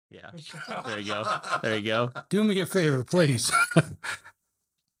Yeah. There you go. There you go. Do me a favor, please.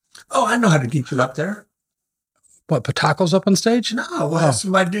 Oh, I know how to get you up there. What, put tacos up on stage? No, we'll have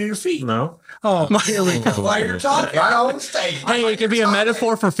somebody do your feet. No. Oh, here we go. While you're talking, right on stage. Hey, it could be a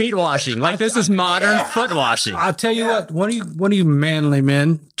metaphor for feet washing. Like this is modern foot washing. I'll tell you what, one of you manly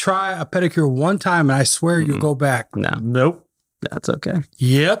men, try a pedicure one time and I swear you'll go back. No, Nope. that's okay.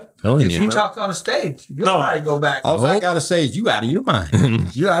 Yep. If you talk on a stage, you'll probably go back. All I got to say is you out of your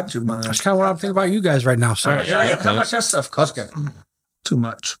mind. You out your mind. That's kind of what I'm thinking about you guys right now. So. All right, how much that stuff cost? Too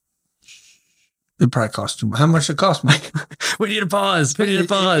much. It probably costs too much. How much it cost, Mike? We need a pause. We need a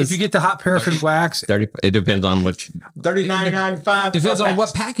pause. If you get the hot paraffin wax, 30. It depends on which. $39.95. Depends on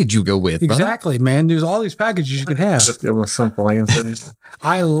what package you go with. exactly, man. There's all these packages you can have. Just give them a simple answer.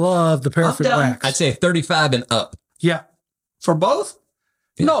 I love the paraffin I'm done. wax. I'd say 35 and up. Yeah. For both?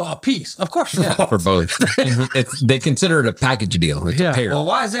 No, a piece. Of course. For both. They consider it a package deal. It's a pair. Well,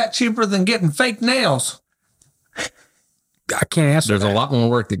 why is that cheaper than getting fake nails? I can't answer There's a lot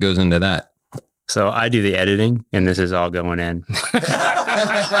more work that goes into that. So I do the editing, and this is all going in. I'm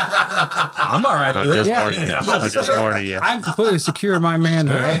all right I'm with it. just warning you. I'm completely secure in my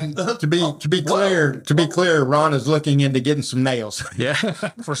manhood. To be clear, Ron is looking into getting some nails. Yeah.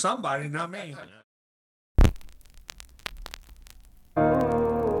 For somebody, not me.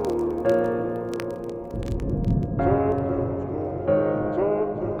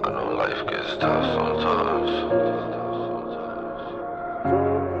 I know life gets tough sometimes,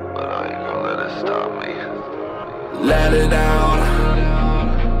 but I ain't gonna let it stop me. Let it out,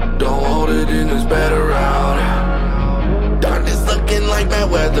 don't hold it in, it's better out. Darkness looking like bad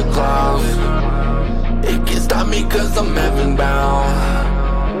weather clouds. It can stop me cause I'm heaven bound.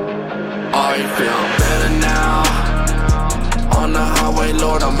 I feel better now. On the highway,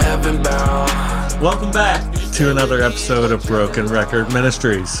 Lord, I'm heaven bound. Welcome back to another episode of Broken Record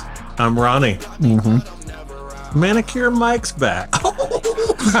Ministries. I'm Ronnie. Manicure Mike's back.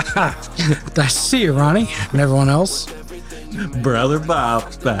 I see you, Ronnie, and everyone else. Brother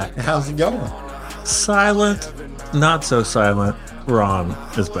Bob's back. How's it going? Silent, not so silent, Ron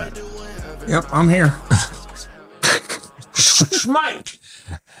is back. Yep, I'm here. Mike,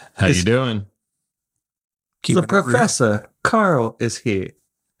 How you doing? the professor, Carl, is here.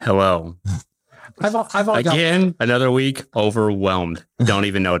 Hello. I've got, Again, another week overwhelmed. Don't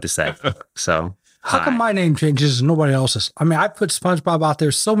even know what to say. So, how come my name changes and nobody else's? I mean, I put SpongeBob out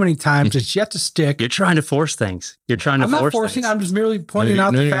there so many times, it's yet to stick. You're trying to force things. You're trying to I'm not force forcing, things. I'm just merely pointing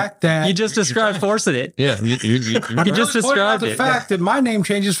out the fact that You just described forcing it. Yeah. You You just pointing out described the it. fact that my name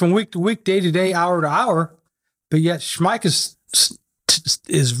changes from week to week, day to day, hour to hour, but yet Schmike is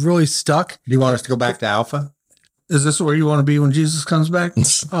really stuck. Do you want us to go back to Alpha? Is this where you want to be when Jesus comes back?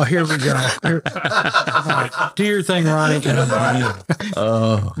 Oh, here we go. Do your thing, Ronnie.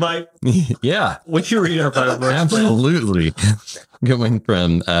 Mike, Yeah. would you read our Bible verse? Absolutely. Going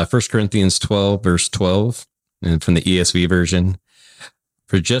from 1 Corinthians 12, verse 12, and from the ESV version.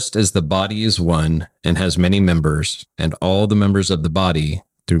 For just as the body is one and has many members, and all the members of the body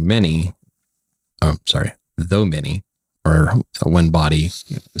though many are one body,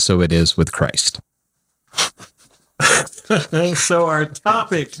 so it is with Christ. So our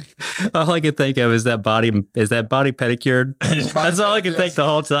topic, All I can think of is that body pedicured. That's all I can think the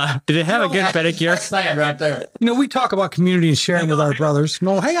whole time. Did it have a good pedicure? Stand right there. You know, we talk about community and sharing with our brothers.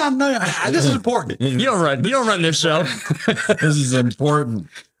 No, hang on. No, this is important. You don't run this show. This is important.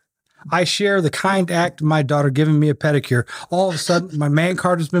 I share the kind act of my daughter giving me a pedicure. All of a sudden, my man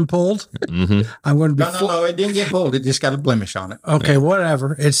card has been pulled. Mm-hmm. I'm going to be No, it didn't get pulled. It just got a blemish on it. Okay,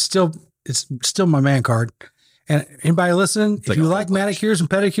 whatever. It's still my man card. And anybody listening, if you like manicures and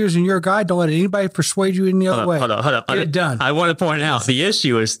pedicures and you're a guy, don't let anybody persuade you any other way. Hold on. Get it done. I want to point out the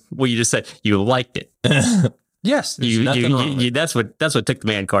issue is what you just said. You liked it. Yes. That's what took the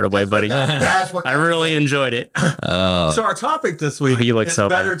man card away, buddy. I really enjoyed it. so our topic this week You look is so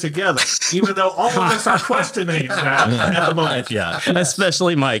better together, even though all of us are questioning that at the moment. Yeah.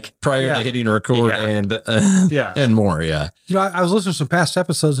 Especially Mike. Prior to hitting record Yeah. and more. Yeah. You know, I was listening to some past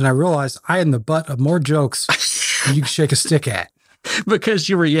episodes and I realized I am the butt of more jokes than you can shake a stick at. Because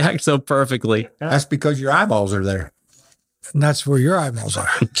you react so perfectly. That's because your eyeballs are there. And that's where your eyeballs are.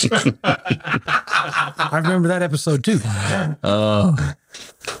 I remember that episode too. Oh.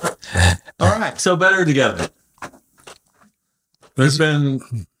 All right. So better together. There's been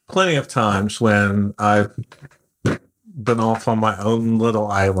plenty of times when I've been off on my own little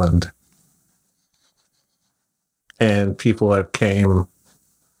island and people have came,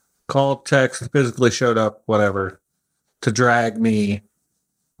 called, text, physically showed up, whatever, to drag me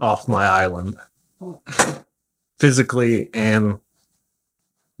off my island. Physically and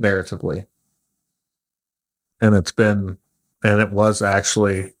narratively. And it was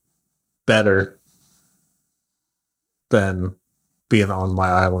actually better than being on my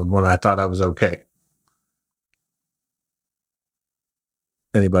island when I thought I was okay.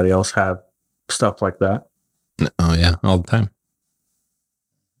 Anybody else have stuff like that? Oh yeah, all the time.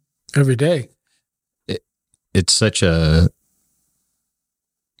 Every day. It's such a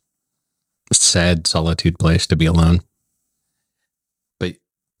sad solitude place to be alone. But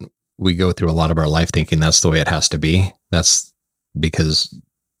we go through a lot of our life thinking that's the way it has to be. That's because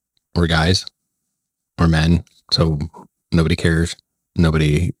we're guys, we're men, so nobody cares.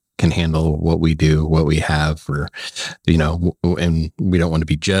 Nobody can handle what we do, what we have, or, and we don't want to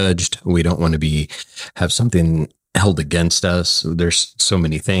be judged. We don't want to have something held against us. There's so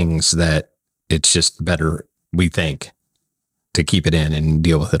many things that it's just better, we think, to keep it in and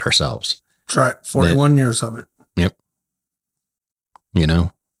deal with it ourselves. That's right. 41 years of it. Yep.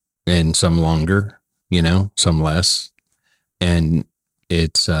 And some longer, some less. And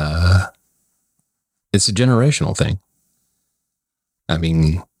it's a generational thing. I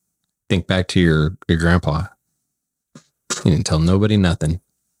mean, think back to your grandpa. He didn't tell nobody nothing.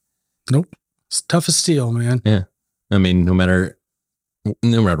 Nope. It's tough as steel, man. Yeah. I mean, no matter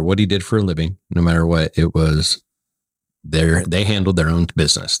what he did for a living, no matter what it was, they handled their own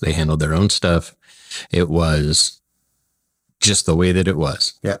business. They handled their own stuff. It was just the way that it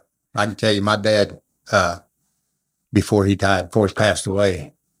was. Yeah. I can tell you, my dad, before he passed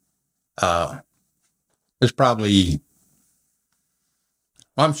away, was probably,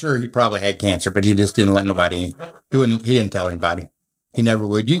 I'm sure he probably had cancer, but he just didn't let nobody, he didn't tell anybody. He never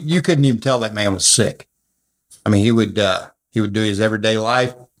would. You couldn't even tell that man was sick. I mean, he would do his everyday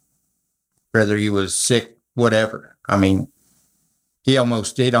life, whether he was sick, whatever. I mean, he'd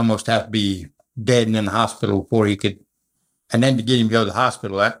almost have to be dead and in the hospital before he could, and then to get him to go to the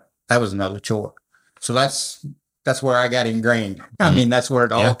hospital, that was another chore. So that's where I got ingrained. I mean, that's where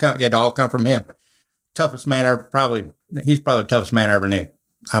it all come from him. Toughest man he's probably the toughest man I ever knew.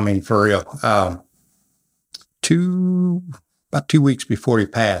 I mean, for real. About 2 weeks before he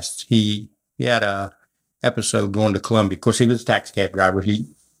passed, he had a episode going to Columbia. Of course, he was a taxi cab driver.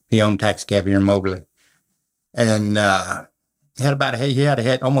 He owned a taxi cab here in Moberly. And he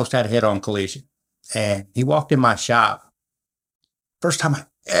almost had a head-on collision. And he walked in my shop. First time I've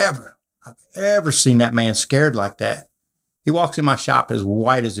ever seen that man scared like that. He walks in my shop as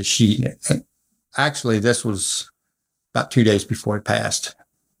white as a sheet. And actually, this was about 2 days before he passed,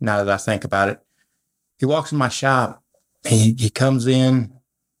 now that I think about it. He walks in my shop, and he comes in,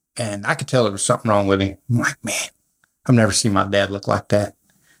 and I could tell there was something wrong with him. I'm like, man, I've never seen my dad look like that.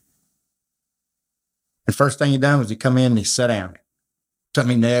 And first thing he done was he come in and he sat down.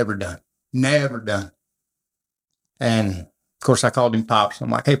 Something he never done. And, of course, I called him Pops.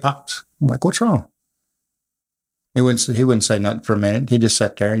 I'm like, hey, Pops. I'm like, what's wrong? He wouldn't say nothing for a minute. He just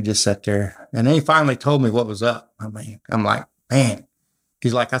sat there. And then he finally told me what was up. I mean, I'm like, man.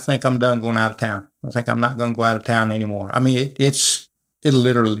 He's like, I think I'm done going out of town. I think I'm not going to go out of town anymore. I mean, it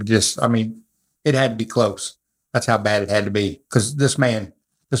literally just, I mean, it had to be close. That's how bad it had to be. Because this man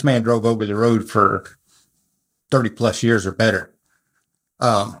drove over the road for 30 plus years or better.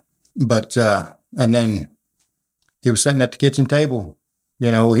 And then he was sitting at the kitchen table.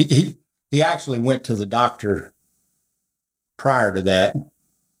 He actually went to the doctor prior to that,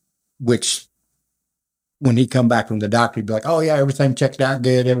 which when he come back from the doctor, he'd be like, oh yeah, everything checked out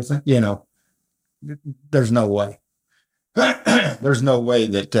good, everything, there's no way. There's no way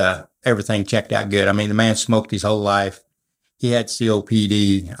that everything checked out good. I mean, the man smoked his whole life. He had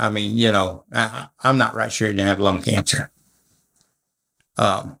COPD. I mean, I'm not right sure he didn't have lung cancer.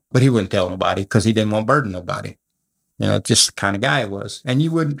 But he wouldn't tell nobody because he didn't want to burden nobody. Just the kind of guy he was. And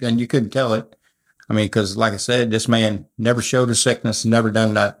you couldn't tell it. I mean, because like I said, this man never showed a sickness, never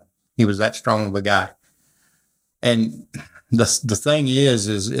done that. He was that strong of a guy. And the thing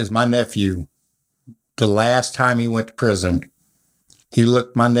is my nephew, the last time he went to prison, he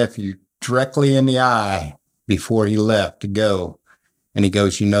looked my nephew directly in the eye before he left to go. And he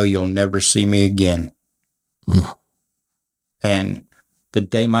goes, you'll never see me again. And the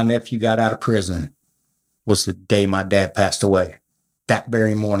day my nephew got out of prison was the day my dad passed away. That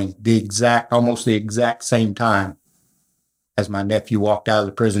very morning, almost the exact same time as my nephew walked out of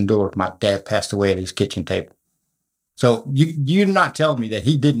the prison door, my dad passed away at his kitchen table. So you're not telling me that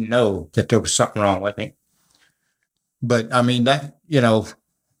he didn't know that there was something wrong with him. But I mean, but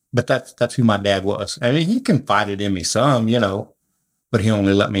that's who my dad was. I mean, he confided in me some, but he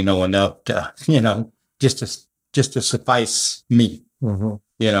only let me know enough to, just to suffice me,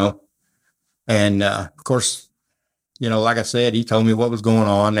 And of course, like I said, he told me what was going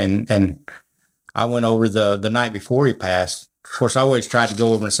on, and I went over the night before he passed. Of course, I always tried to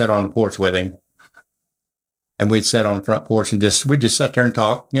go over and sit on the porch with him, and we'd sit on the front porch and we'd just sit there and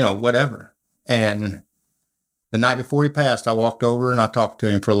talk, whatever. And the night before he passed, I walked over and I talked to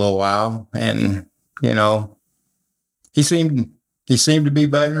him for a little while, and he seemed to be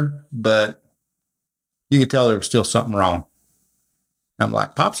better, but you could tell there was still something wrong. I'm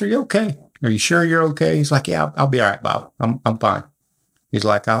like, Pops, are you okay? Are you sure you're okay? He's like, yeah, I'll be all right, Bob. I'm fine. He's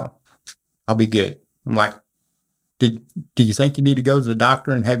like, I'll be good. I'm like, do you think you need to go to the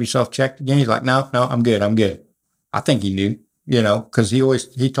doctor and have yourself checked again? He's like, no, I'm good. I think he knew, because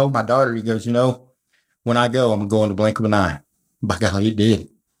he told my daughter, he goes, when I go, I'm going to blink of an eye. By God, he did.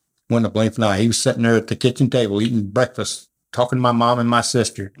 When the blink of an eye, he was sitting there at the kitchen table eating breakfast, talking to my mom and my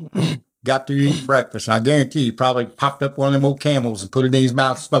sister. Got to eat breakfast. And I guarantee he probably popped up one of them old Camels and put it in his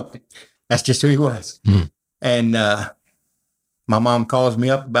mouth and smoked it. That's just who he was. And my mom calls me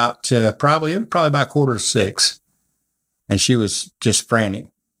up about probably about 5:45. And she was just frantic.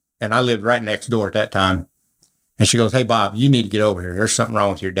 And I lived right next door at that time. And she goes, hey, Bob, you need to get over here. There's something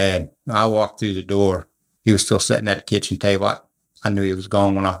wrong with your dad. I walked through the door. He was still sitting at the kitchen table. I knew he was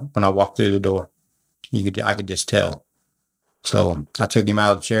gone when I walked through the door. I could just tell. So I took him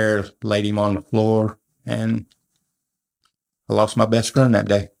out of the chair, laid him on the floor, and I lost my best friend that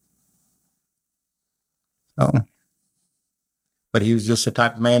day. So, but he was just the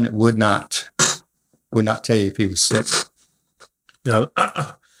type of man that would not tell you if he was sick. Yeah,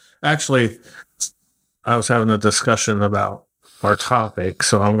 actually, I was having a discussion about our topic,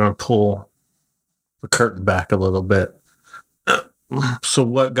 so I'm going to pull the curtain back a little bit. So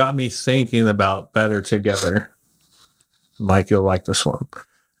what got me thinking about Better Together, Mike, you'll like this one,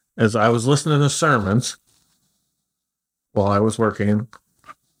 is I was listening to sermons while I was working,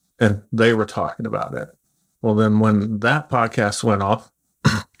 and they were talking about it. Well, then when that podcast went off,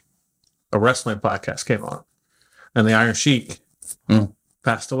 a wrestling podcast came on, and the Iron Sheik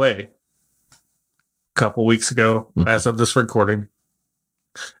passed away a couple weeks ago as of this recording,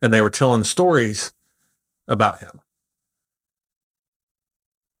 and they were telling stories about him.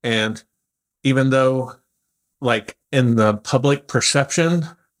 And even though, like, in the public perception,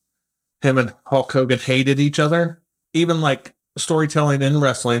 him and Hulk Hogan hated each other, even like storytelling in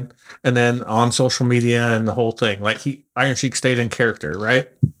wrestling and then on social media and the whole thing, like Iron Sheik stayed in character, right?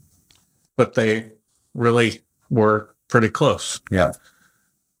 But they really were pretty close. Yeah.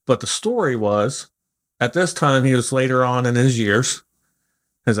 But the story was, at this time, he was later on in his years.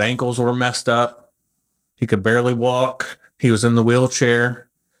 His ankles were messed up. He could barely walk. He was in the wheelchair.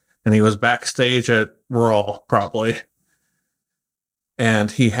 And he was backstage at Raw, probably. And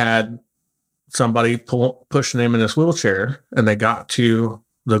he had somebody pushing him in his wheelchair. And they got to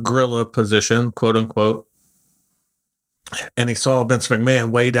the gorilla position, quote unquote. And he saw Vince McMahon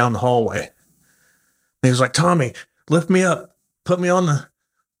way down the hallway. And he was like, Tommy, lift me up.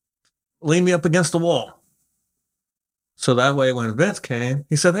 Lean me up against the wall. So that way, when Vince came,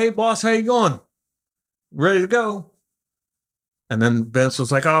 he said, hey, boss, how you going? Ready to go? And then Vince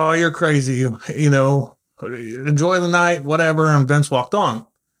was like, oh, you're crazy. Enjoy the night, whatever. And Vince walked on.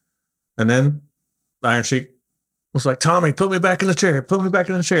 And then Iron Sheik was like, Tommy, put me back in the chair. Put me back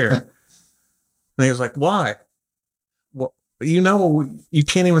in the chair. And he was like, why? Well, you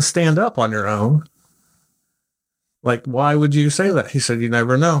can't even stand up on your own. Like, why would you say that? He said, you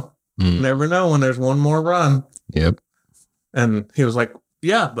never know. You never know when there's one more run. Yep. And he was like,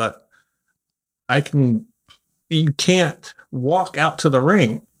 yeah, but you can't walk out to the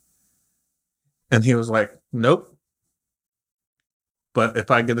ring. And he was like, nope. But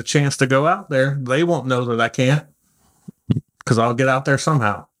if I get a chance to go out there, they won't know that I can't, because I'll get out there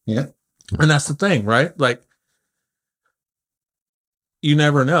somehow. Yeah. And that's the thing, right? Like, you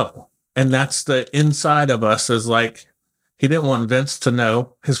never know. And that's the inside of us, is like, he didn't want Vince to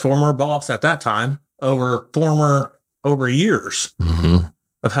know, his former boss at that time, over years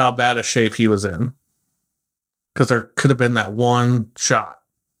of how bad a shape he was in. Because there could have been that one shot.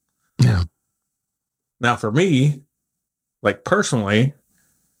 Yeah. Now, for me, like, personally,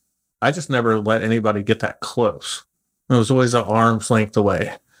 I just never let anybody get that close. It was always an arm's length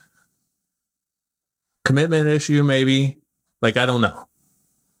away. Commitment issue, maybe. Like, I don't know.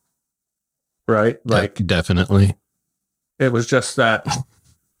 Right? Like, definitely. It was just that.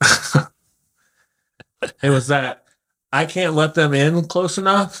 It was that I can't let them in close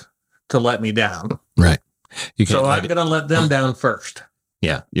enough to let me down. Right. So I'm going to let them down first.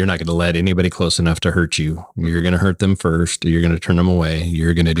 Yeah. You're not going to let anybody close enough to hurt you. You're going to hurt them first. You're going to turn them away.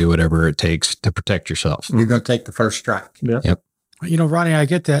 You're going to do whatever it takes to protect yourself. You're going to take the first strike. Yeah. Yep. Ronnie, I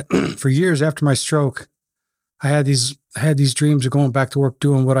get that. For years after my stroke, I had these dreams of going back to work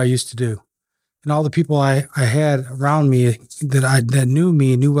doing what I used to do. And all the people I had around me that knew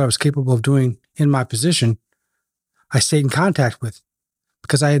me and knew what I was capable of doing in my position, I stayed in contact with,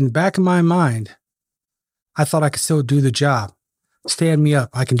 because in the back of my mind, I thought I could still do the job. Stand me up.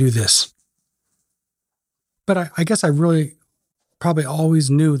 I can do this. But I guess I really probably always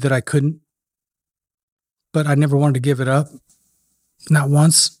knew that I couldn't, but I never wanted to give it up. Not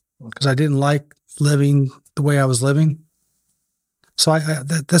once, because I didn't like living the way I was living. So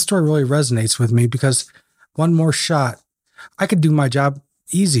that story really resonates with me, because one more shot, I could do my job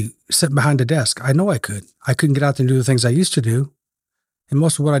easy, sitting behind a desk. I know I could. I couldn't get out there and do the things I used to do. And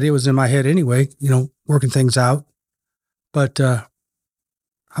most of what I did was in my head anyway, working things out. But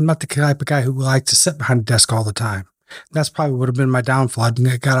I'm not the type of guy who likes to sit behind a desk all the time. That's probably would have been my downfall. I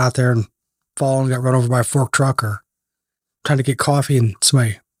got out there and fall and got run over by a fork truck, or trying to get coffee and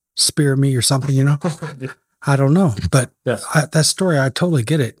somebody spear me or something, I don't know. But Yes. that story, I totally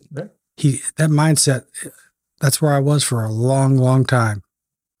get it. Yeah. That mindset, that's where I was for a long, long time.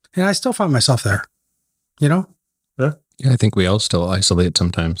 And I still find myself there, Yeah, I think we all still isolate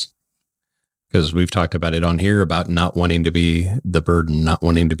sometimes, because we've talked about it on here about not wanting to be the burden, not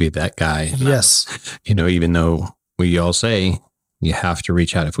wanting to be that guy. Yes. Even though we all say you have to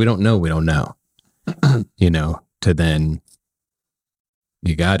reach out. If we don't know, we don't know. To then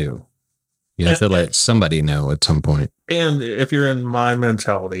you got to. You have to let somebody know at some point. And if you're in my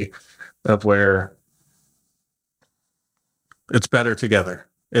mentality of where it's better together,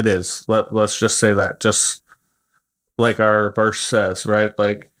 it is. Let's just say that. Just like our verse says, right?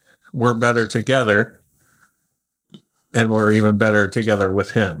 Like, we're better together, and we're even better together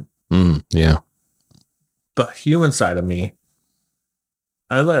with him. Yeah. The human side of me,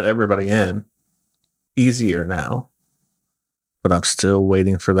 I let everybody in easier now, but I'm still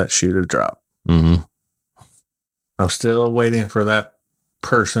waiting for that shoe to drop. Mm-hmm. I'm still waiting for that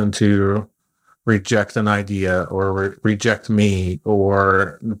person to reject an idea, or reject me,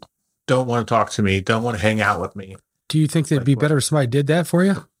 or don't want to talk to me, don't want to hang out with me. Do you think it'd be better if somebody did that for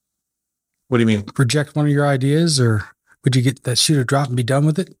you? What do you mean? Reject one of your ideas, or would you get that shoe to drop and be done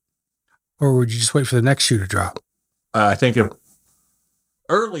with it? Or would you just wait for the next shoe to drop? I think if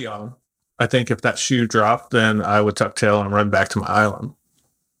early on, if that shoe dropped, then I would tuck tail and run back to my island.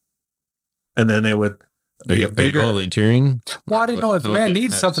 And then it would be a bigger. Volunteering? Well, I didn't know if the man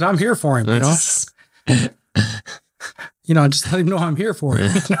needs something. I'm here for him, just let him know I'm here for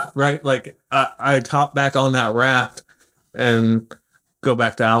him. Right? Like, I'd hop back on that raft and go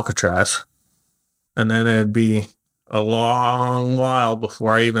back to Alcatraz. And then it'd be a long while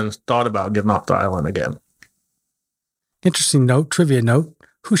before I even thought about getting off the island again. Interesting note, trivia note.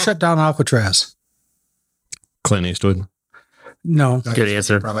 Who shut down Alcatraz? Clint Eastwood. No, Good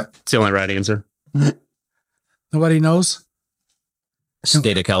answer. It's the only right answer. nobody knows.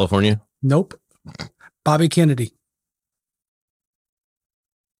 State of California. Nope. Bobby Kennedy.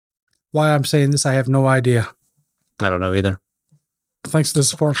 Why I'm saying this, I have no idea. I don't know either. Thanks to the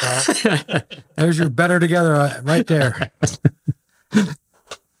support. There's your better together right there.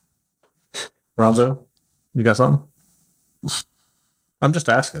 Ronzo, you got something? I'm just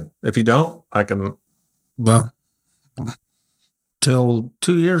asking. If you don't, I can. Well, till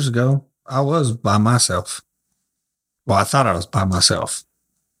 2 years ago, I was by myself. Well, I thought I was by myself.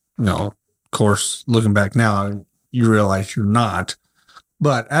 Of course, looking back now, you realize you're not.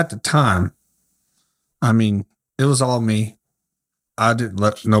 But at the time, it was all me. I didn't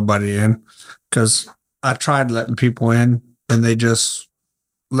let nobody in, because I tried letting people in and they just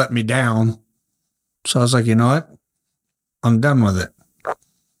let me down. So I was like, you know what? I'm done with it.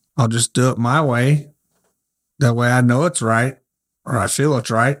 I'll just do it my way. That way I know it's right, or I feel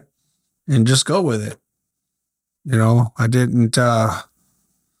it's right, and just go with it. I didn't, I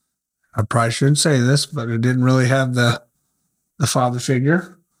probably shouldn't say this, but I didn't really have the father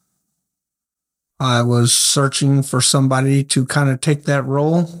figure. I was searching for somebody to kind of take that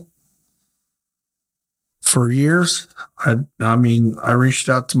role for years. I reached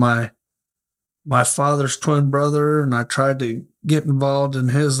out to my father's twin brother, and I tried to get involved in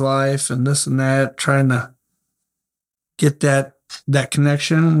his life and this and that, trying to get that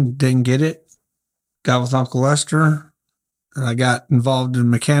connection. Didn't get it. Got with Uncle Lester, and I got involved in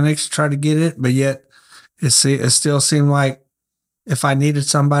mechanics, tried to get it, but yet it still seemed like if I needed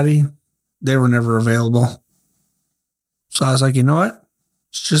somebody, they were never available. So I was like, you know what?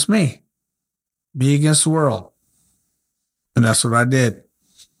 It's just me. Me against the world. And that's what I did.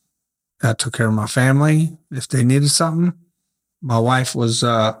 I took care of my family. If they needed something, my wife was,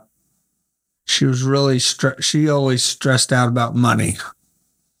 she was really, she always stressed out about money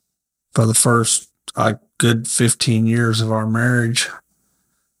for the first a good 15 years of our marriage.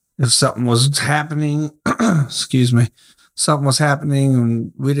 If something was happening, excuse me, something was happening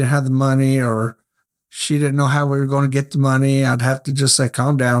and we didn't have the money or she didn't know how we were going to get the money, I'd have to just say,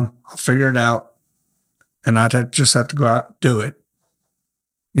 calm down, I'll figure it out. And just have to go out and do it.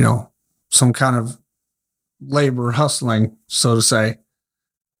 You know, some kind of labor hustling, so to say.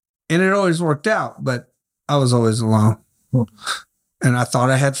 And it always worked out, but I was always alone. And I thought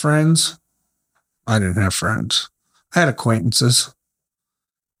I had friends. I didn't have friends. I had acquaintances,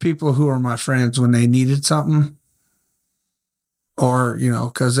 people who were my friends when they needed something. Or, you know,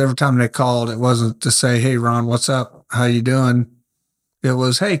 because every time they called, it wasn't to say, hey, Ron, what's up? How you doing? It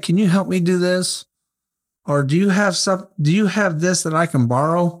was, hey, can you help me do this? Or do you have this that I can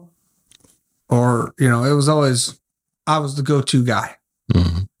borrow? Or, you know, it was always, I was the go-to guy.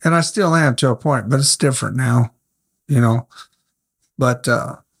 Mhm. And I still am to a point, but it's different now, you know. But,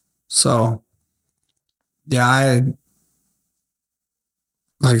 so, yeah,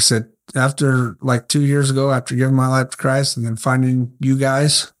 like I said, after like 2 years ago, after giving my life to Christ and then finding you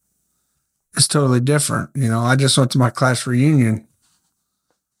guys, it's totally different. You know, I just went to my class reunion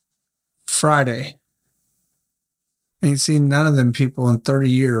Friday. Ain't seen none of them people in 30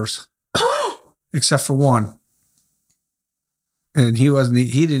 years, except for one. And he didn't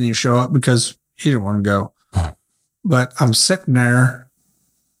even show up because he didn't want to go. But I'm sitting there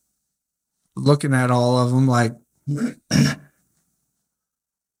looking at all of them like,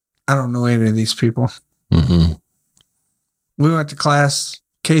 I don't know any of these people. Mhm. We went to class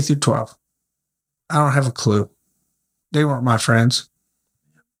K through 12. I don't have a clue. They weren't my friends.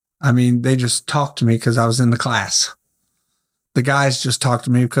 I mean, they just talked to me because I was in the class. The guys just talked to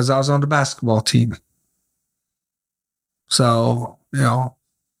me because I was on the basketball team. So, you know,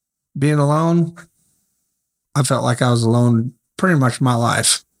 being alone, I felt like I was alone pretty much my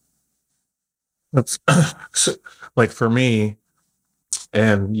life. That's so, like for me,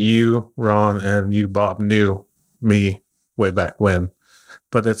 and you, Ron, and you, Bob, knew me way back when.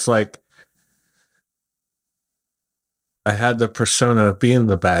 But it's like I had the persona of being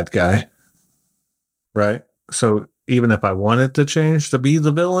the bad guy, right? So even if I wanted to change to be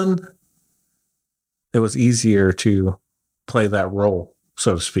the villain, it was easier to play that role,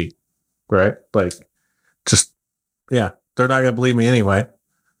 so to speak, right? Like, just, yeah, they're not going to believe me anyway.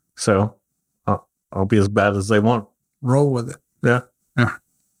 So I'll be as bad as they want. Roll with it. Yeah. Yeah.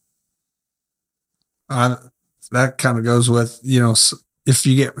 That kind of goes with, you know, if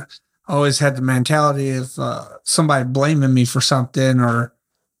you get, always had the mentality of somebody blaming me for something or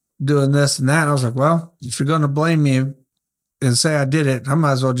doing this and that. I was like, well, if you're going to blame me and say I did it, I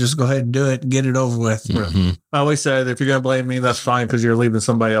might as well just go ahead and do it and get it over with. Mhm. I always said, if you're going to blame me, that's fine because you're leaving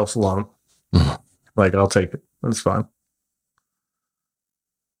somebody else alone. Like, I'll take it. That's fine.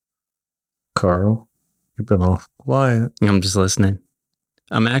 Carl, you've been off quiet. I'm just listening.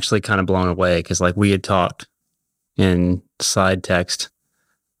 I'm actually kind of blown away because, like, we had talked in side text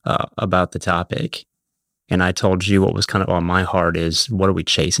about the topic, and I told you what was kind of on my heart is, what are we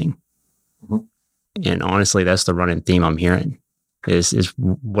chasing? Mhm. And honestly, that's the running theme I'm hearing is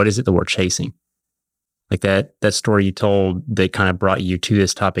what is it that we're chasing? Like that story you told that kind of brought you to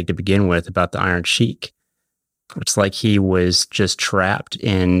this topic to begin with about the Iron Sheik. It's like he was just trapped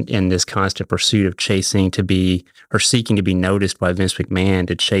in this constant pursuit of chasing to be, or seeking to be noticed by Vince McMahon,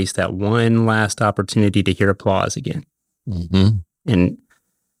 to chase that one last opportunity to hear applause again. Mhm. And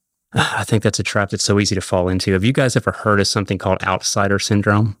I think that's a trap that's so easy to fall into. Have you guys ever heard of something called outsider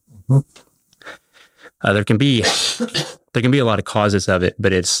syndrome? There can be a lot of causes of it,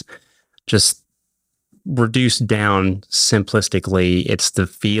 but it's just reduced down simplistically. It's the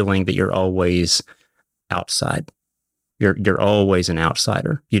feeling that you're always outside. You're always an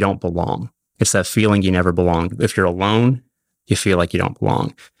outsider. You don't belong. It's that feeling you never belong. If you're alone, you feel like you don't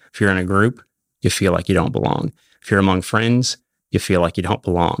belong. If you're in a group, you feel like you don't belong. If you're among friends, you feel like you don't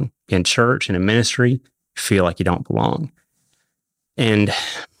belong. In church and in ministry, you feel like you don't belong. And,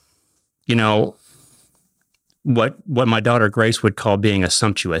 you know, what my daughter Grace would call being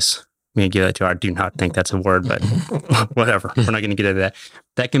assumptuous. I'm going to give that to her. I do not think that's a word, but whatever. We're not going to get into that.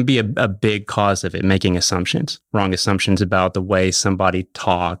 That can be a big cause of it, making assumptions, wrong assumptions about the way somebody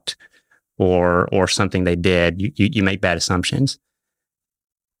talked or something they did. You make bad assumptions.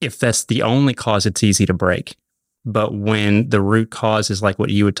 If that's the only cause, it's easy to break. But when the root cause is like what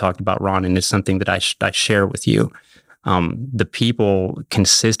you had talked about, Ron, and it's something that I share with you, the people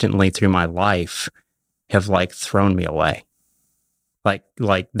consistently through my life have like thrown me away. Like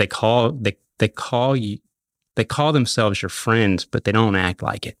they call themselves your friends, but they don't act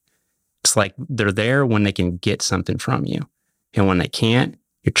like it. It's like they're there when they can get something from you. And when they can't,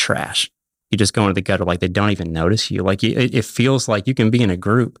 you're trash. You just go into the gutter like they don't even notice you. Like it feels like you can be in a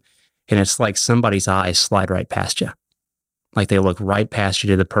group and it's like somebody's eyes slide right past you. Like they look right past you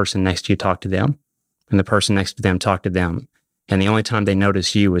to the person next to you, talk to them, and the person next to them talk to them. And the only time they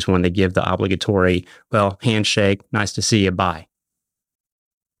notice you is when they give the obligatory, well, handshake, nice to see you, bye.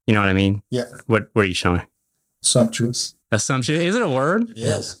 You know what I mean? Yeah. What are you showing? Sumptuous. Assumption. Is it a word?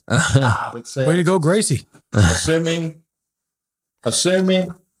 Yes. Way to go, Gracie. Assuming,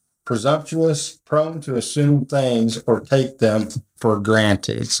 presumptuous, prone to assume things or take them for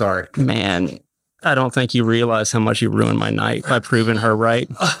granted. Sorry. Man, I don't think you realize how much you ruined my night by proving her right.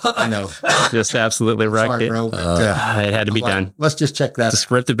 I know. Just absolutely wrecked Sorry, it. bro. It had to be done. Let's just check that.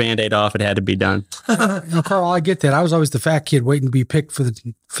 Just rip the Band-Aid off. It had to be done. Carl, I get that. I was always the fat kid waiting to be picked for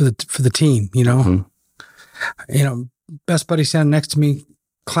the team. Best buddy standing next to me,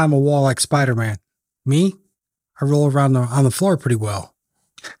 climb a wall like Spider-Man. Me, I roll around on the floor pretty well.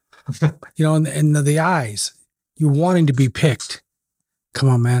 And the eyes, you wanting to be picked. Come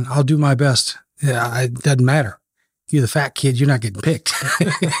on, man. I'll do my best. Yeah, it doesn't matter. You're the fat kid. You're not getting picked.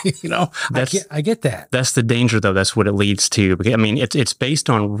 I get that. That's the danger, though. That's what it leads to. I mean, it's based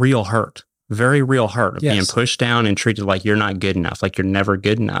on real hurt, very real hurt of being pushed down and treated like you're not good enough, like you're never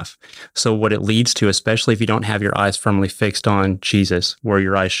good enough. So what it leads to, especially if you don't have your eyes firmly fixed on Jesus, where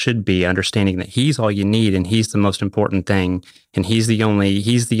your eyes should be, understanding that he's all you need and he's the most important thing, and he's the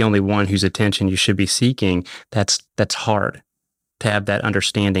only one whose attention you should be seeking. That's hard to have that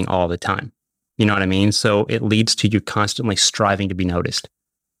understanding all the time. You know what I mean? So it leads to you constantly striving to be noticed.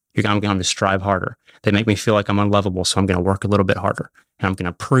 I'm going to strive harder. They make me feel like I'm unlovable, so I'm going to work a little bit harder. And I'm going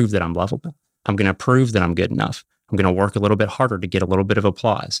to prove that I'm lovable. I'm going to prove that I'm good enough. I'm going to work a little bit harder to get a little bit of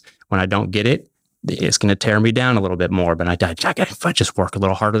applause. When I don't get it, it's going to tear me down a little bit more. But if I just work a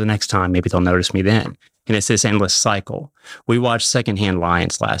little harder the next time, maybe they'll notice me then. And it's this endless cycle. We watched Secondhand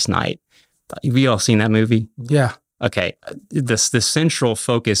Lions last night. Have you all seen that movie? Yeah. Okay, the central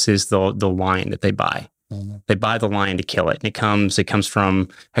focus is the lion that they buy. Mm-hmm. They buy the lion to kill it, and it comes from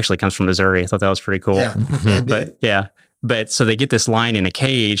Missouri. I thought that was pretty cool. Yeah. But so they get this lion in a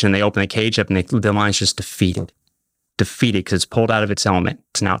cage, and they open the cage up, and the lion's just defeated because it's pulled out of its element.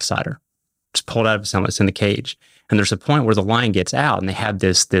 It's an outsider. It's pulled out of its element. It's in the cage, and there's a point where the lion gets out, and they have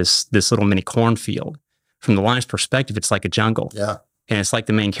this little mini cornfield. From the lion's perspective, it's like a jungle. Yeah. And it's like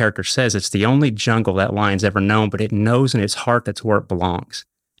the main character says, it's the only jungle that lion's ever known, but it knows in its heart that's where it belongs.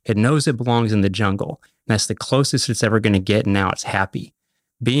 It knows it belongs in the jungle. And that's the closest it's ever going to get. And now it's happy.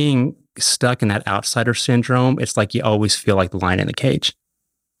 Being stuck in that outsider syndrome, it's like you always feel like the lion in the cage.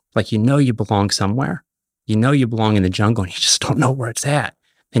 Like you belong somewhere. You belong in the jungle and you just don't know where it's at.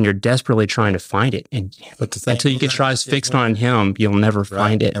 And you're desperately trying to find it. And until you get your eyes fixed on him, you'll never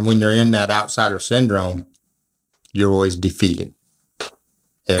find it. And when you're in that outsider syndrome, you're always defeated.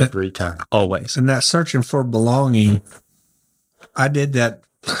 Every time. Always. And that searching for belonging, I did that.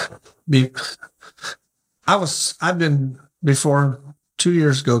 I've been before 2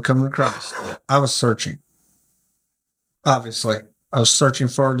 years ago coming to Christ. I was searching. Obviously, I was searching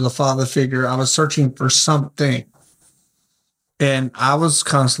for the father figure. I was searching for something. And I was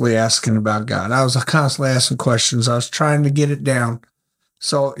constantly asking about God. I was constantly asking questions. I was trying to get it down.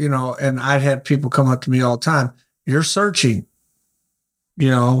 So, and I'd had people come up to me all the time. You're searching.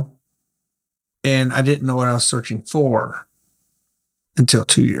 And I didn't know what I was searching for until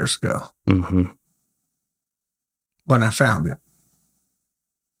 2 years ago when I found it.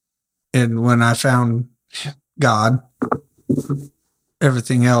 And when I found God,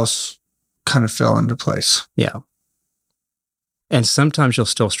 everything else kind of fell into place. Yeah. And sometimes you'll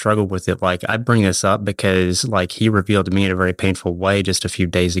still struggle with it. Like I bring this up because like he revealed to me in a very painful way just a few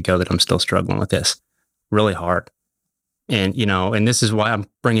days ago that I'm still struggling with this really hard. And, and this is why I'm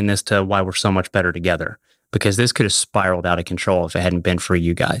bringing this to why we're so much better together, because this could have spiraled out of control if it hadn't been for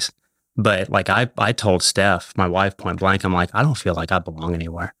you guys. But like I told Steph, my wife, point blank, I'm like, I don't feel like I belong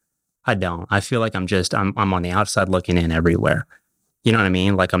anywhere. I don't. I feel like I'm on the outside looking in everywhere. You know what I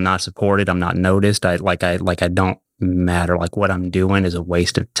mean? Like I'm not supported. I'm not noticed. I don't matter. Like what I'm doing is a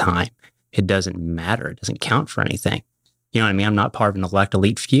waste of time. It doesn't matter. It doesn't count for anything. You know what I mean? I'm not part of an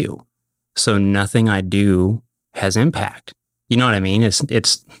elite few. So nothing I do has impact. You know what I mean? I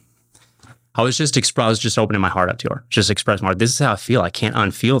was just opening my heart up to her, just expressing my heart. This is how I feel. I can't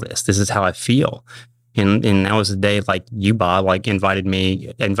unfeel this. This is how I feel. And that was the day like you, Bob, like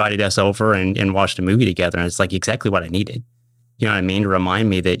invited us over and watched a movie together. And it's like exactly what I needed. You know what I mean? To remind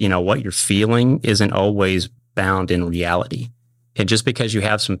me that, what you're feeling isn't always bound in reality. And just because you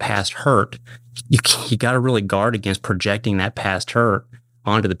have some past hurt, you got to really guard against projecting that past hurt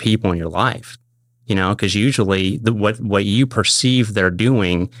onto the people in your life. Because usually what you perceive they're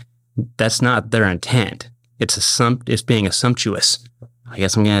doing, that's not their intent. It's being assumptuous. I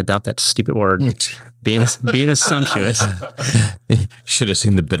guess I'm going to adopt that stupid word. Being assumptuous. Should have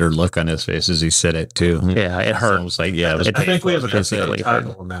seen the bitter look on his face as he said it too. Yeah, it hurt. Almost like, yeah, it was It- I think we have a Physically different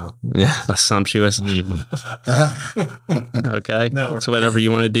title now. yeah. Assumptuous. Okay. No. So whatever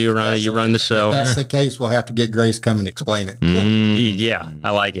you want to do, Ronnie, you run the If show. that's the case, we'll have to get Grace come and explain it. Yeah, I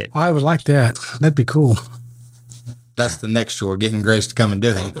like it. I would like that. That'd be cool. That's the next chore, getting Grace to come and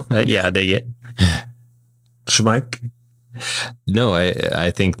do it. Yeah, I dig it. Schmike? No,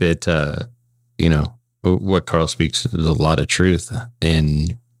 I think that, what Carl speaks is a lot of truth.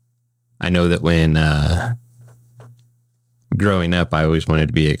 And I know that when growing up, I always wanted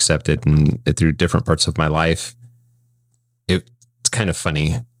to be accepted, and through different parts of my life, it's kind of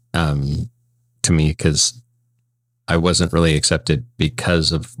funny to me because I wasn't really accepted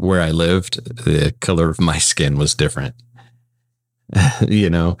because of where I lived. The color of my skin was different,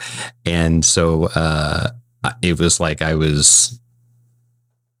 and so it was like I was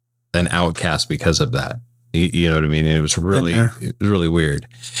an outcast because of that. You know what I mean? It was really weird.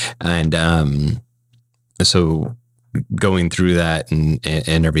 And so going through that and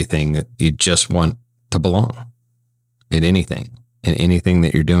everything, you just want to belong in anything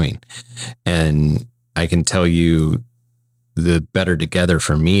that you're doing. And I can tell you the better together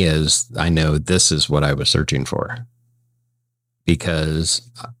for me is I know this is what I was searching for,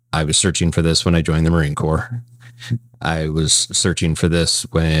 because I was searching for this when I joined the Marine Corps. I was searching for this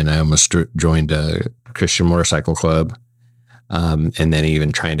when I almost joined a Christian motorcycle club. And then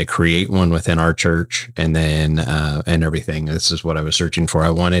even trying to create one within our church, and then, and everything. This is what I was searching for. I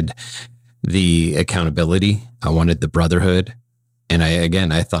wanted the accountability. I wanted the brotherhood. And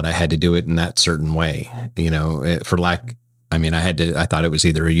I thought I had to do it in that certain way, I thought it was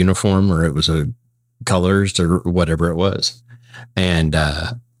either a uniform or it was a colors or whatever it was. And,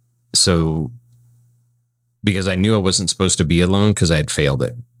 so because I knew I wasn't supposed to be alone because I had failed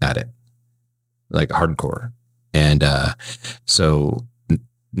at it, like hardcore. And so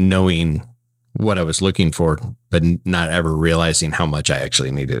knowing what I was looking for, but not ever realizing how much I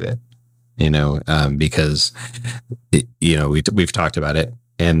actually needed it, because, we've talked about it,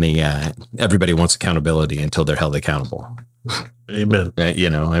 and everybody wants accountability until they're held accountable. Amen.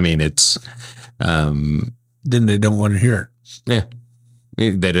 It's, Then they don't want to hear yeah.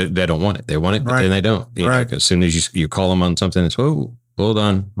 They don't want it. They want it, but Right. then they don't. Right. As soon as you call them on something, it's, whoa, hold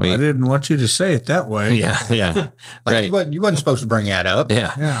on. it. Wait. I didn't want you to say it that way. Yeah. Like Right. you wasn't supposed to bring that up.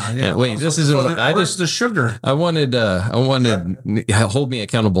 Yeah. Yeah. Wait, this isn't what I Where's just, the sugar? I wanted, hold me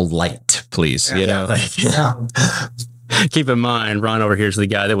accountable light, please. Yeah. Keep in mind, Ron over here is the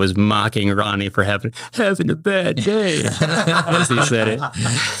guy that was mocking Ronnie for having a bad day. As he said it.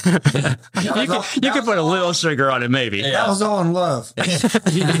 you could put a little sugar on it, maybe. That was all in love.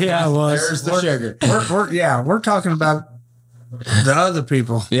 Yeah, it was. There's the sugar. We're talking about the other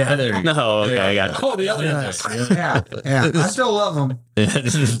people. Yeah. There you go. No, okay, I got it. Oh, the other Yeah. I still love them.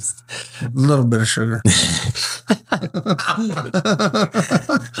 A little bit of sugar.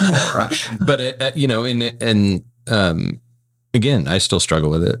 But, again, I still struggle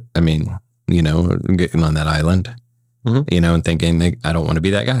with it. I mean, getting on that island, and thinking like, I don't want to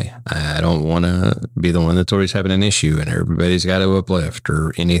be that guy. I don't want to be the one that's always having an issue and everybody's got to uplift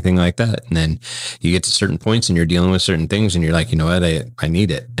or anything like that. And then you get to certain points and you're dealing with certain things and you're like, you know what? I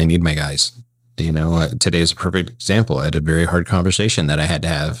need it. I need my guys. Today is a perfect example. I had a very hard conversation that I had to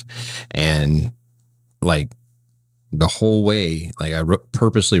have. And like, the whole way, like I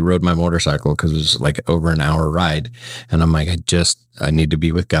purposely rode my motorcycle because it was like over an hour ride. And I'm like, I need to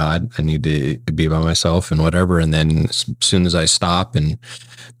be with God. I need to be by myself and whatever. And then as soon as I stop and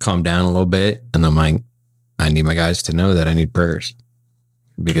calm down a little bit, and I'm like, I need my guys to know that I need prayers,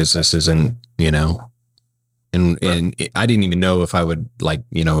 because this isn't, and I didn't even know if I would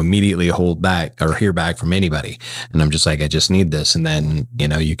immediately hold back or hear back from anybody. And I'm just like, I just need this. And then,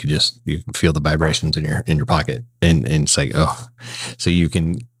 you can feel the vibrations in your pocket, and it's like, oh, so you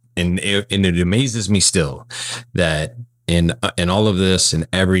can, and it amazes me still that in all of this, and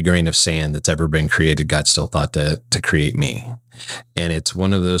every grain of sand that's ever been created, God still thought to create me. And it's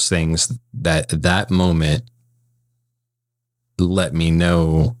one of those things that moment let me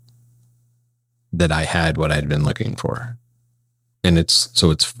know that I had what I'd been looking for. And it's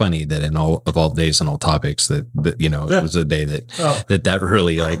funny that in all days and all topics that it was a day that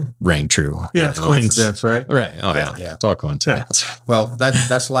really like rang true. Yeah, it's coincidence, right? Right. Oh yeah. Yeah. It's all coincidence. Well,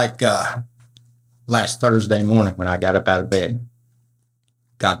 that's like last Thursday morning when I got up out of bed.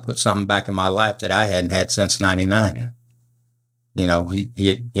 God put something back in my life that I hadn't had since '99.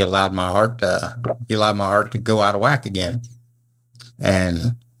 He allowed my heart to go out of whack again.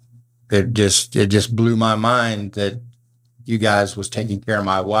 And it just blew my mind that you guys was taking care of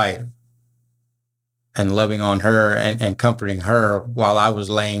my wife and loving on her and comforting her while I was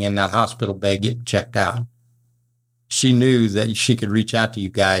laying in that hospital bed getting checked out. She knew that she could reach out to you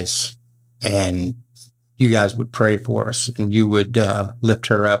guys and you guys would pray for us and you would lift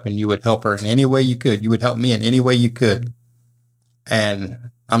her up and you would help her in any way you could. You would help me in any way you could. And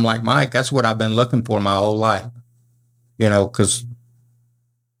I'm like, Mike, that's what I've been looking for my whole life. You know, because,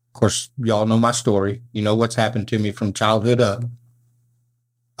 of course, y'all know my story. You know what's happened to me from childhood up.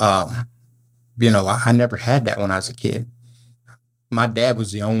 You know, I never had that when I was a kid. My dad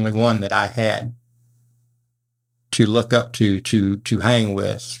was the only one that I had to look up to hang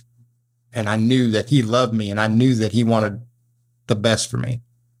with. And I knew that he loved me and I knew that he wanted the best for me.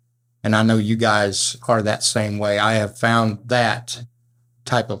 And I know you guys are that same way. I have found that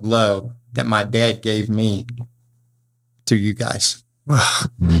type of love that my dad gave me to you guys. Well,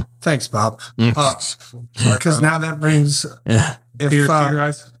 thanks, Bob. Because now that brings, Tears to your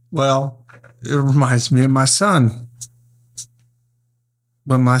eyes? well, it reminds me of my son.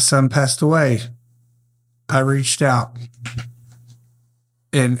 When my son passed away, I reached out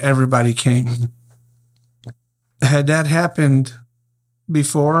and everybody came. Had that happened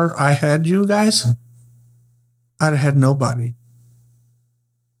before I had you guys, I'd have had nobody.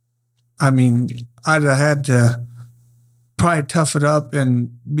 I mean, I'd have had to probably tough it up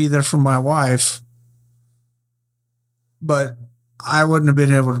and be there for my wife, but I wouldn't have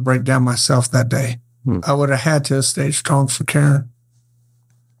been able to break down myself that day. I would have had to stay strong for Karen.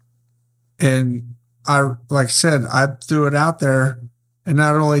 And I, like I said, I threw it out there, and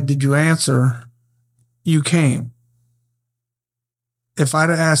not only did you answer, you came. If I'd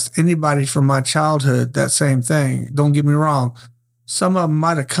have asked anybody from my childhood that same thing, don't get me wrong, some of them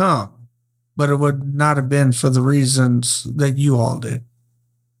might have come, but it would not have been for the reasons that you all did,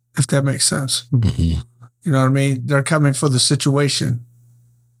 if that makes sense. Mhm. You know what I mean? They're coming for the situation,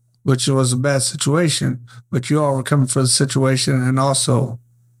 which was a bad situation, but you all were coming for the situation and also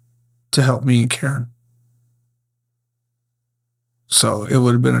to help me and Karen. So it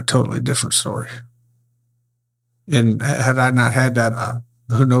would have been a totally different story. And had I not had that,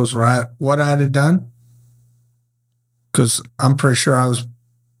 who knows what I'd have done? Because I'm pretty sure I was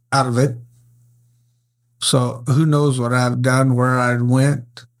out of it. So who knows what I've done, where I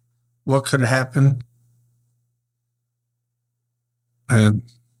went, what could have happened. And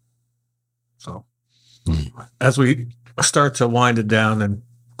so, As we start to wind it down and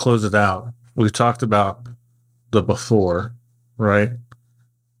close it out, we've talked about the before, right?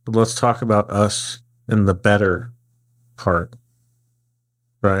 But let's talk about us in the better part,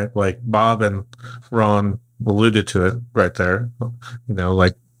 right? Like Bob and Ron alluded to it right there, you know,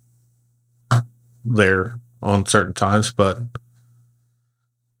 like there on certain times, but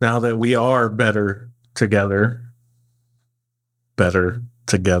now that we are better together, better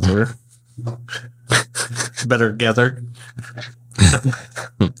together.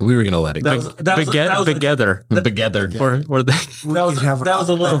 We were going to let it go. Together. Or they, That was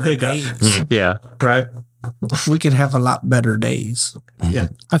a little hiccup, yeah. right? we could have a lot better days.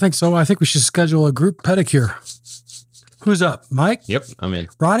 I think so. I think we should schedule a group pedicure. Who's up? Mike? Yep, I'm in.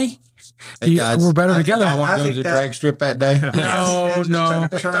 Ronnie? Hey, guys, We're better I together. want to go to the drag strip that day. No, no.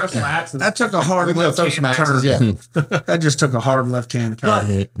 That took a hard We'll throw left-hand some axes, turn. yeah. That just took a hard left-hand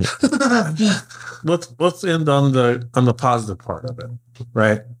turn. Let's end on the positive part of it,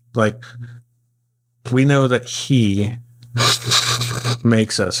 right? Like we know that he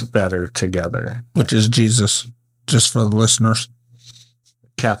makes us better together. Which is Jesus, just for the listeners.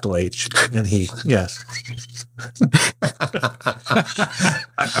 Capital H and he, yes.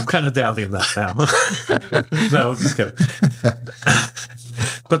 I'm kind of doubting that now. No, just kidding.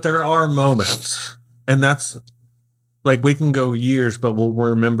 But there are moments, and that's like we can go years, but we'll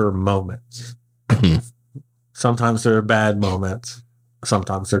remember moments. Sometimes they're bad moments.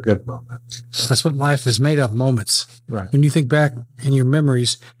 Sometimes they're good moments. That's what life is made of, moments. Right. When you think back in your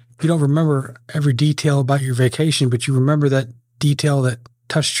memories, you don't remember every detail about your vacation, but you remember that detail that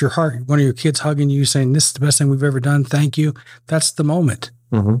touched your heart. One of your kids hugging you, saying, "This is the best thing we've ever done. Thank you." That's the moment.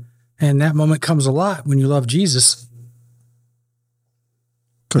 Mm-hmm. And that moment comes a lot when you love Jesus.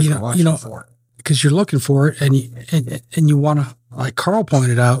 Because You you're know- watching you know- for it. Because you're looking for it, and you want to, like Carl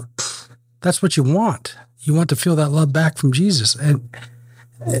pointed out, that's what you want. You want to feel that love back from Jesus, and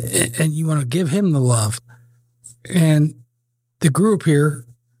you want to give him the love. And the group here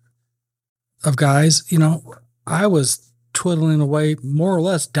of guys, you know, I was twiddling away, more or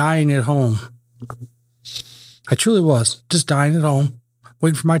less dying at home. I truly was just dying at home,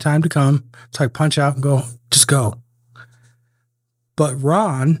 waiting for my time to come. So I punch out and go, just go. But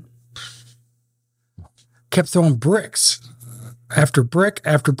Ron kept throwing bricks after brick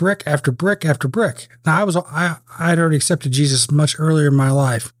after brick after brick after brick. Now I had already accepted Jesus much earlier in my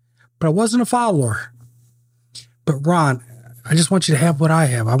life, but I wasn't a follower. But Ron, I just want you to have what I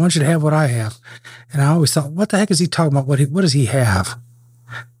have. I want you to have what I have. And I always thought, what the heck is he talking about? What does he have?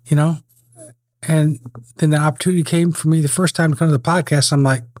 You know? And then the opportunity came for me the first time to come to the podcast. I'm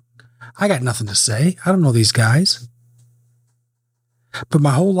like, I got nothing to say. I don't know these guys. But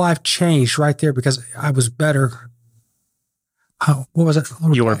my whole life changed right there because I was better. Oh, what was it?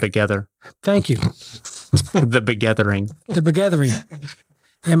 You were together. Thank you. The Begethering. The Begethering.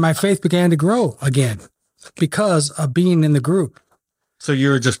 And my faith began to grow again because of being in the group. So you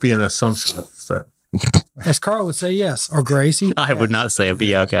were just being assumptions. As Carl would say, yes. Or Gracie. I would not say it, but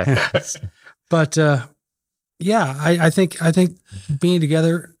yeah, okay. But yeah, I think being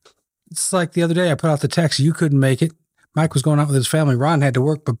together, it's like the other day I put out the text, you couldn't make it. Mike was going out with his family. Ron had to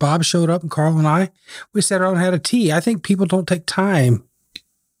work, but Bob showed up and Carl and we sat around and had a tea. I think people don't take time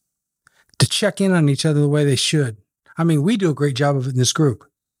to check in on each other the way they should. I mean, we do a great job of it in this group,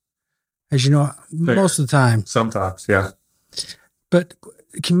 as you know, most of the time. Sometimes, yeah. But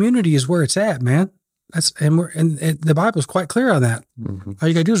community is where it's at, man. And the Bible's quite clear on that. Mm-hmm. All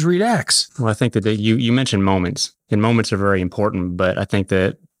you gotta do is read Acts. Well, I think that you mentioned moments, and moments are very important, but I think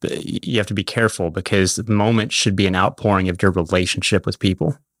that you have to be careful because the moment should be an outpouring of your relationship with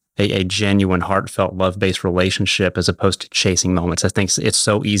people, a genuine, heartfelt, love-based relationship as opposed to chasing moments. I think it's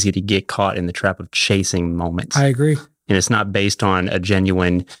so easy to get caught in the trap of chasing moments. I agree. And it's not based on a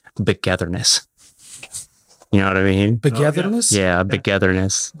genuine begetherness. You know what I mean? Begetherness? Yeah,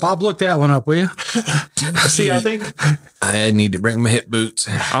 begetherness. Bob, look that one up, will you? See, I think I need to bring my hip boots.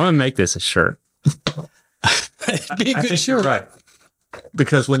 I'm going to make this a shirt. Be a I good think shirt. you're right.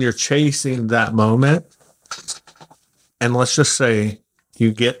 Because when you're chasing that moment, and let's just say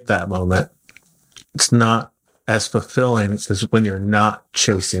you get that moment, it's not as fulfilling as when you're not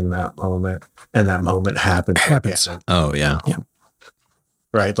chasing that moment and that moment happens. again. Oh, yeah.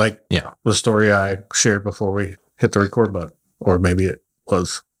 Right? Like Yeah. the story I shared before we hit the record button, or maybe it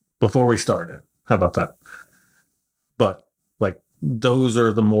was before we started. How about that? But like those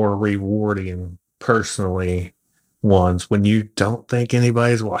are the more rewarding personally ones when you don't think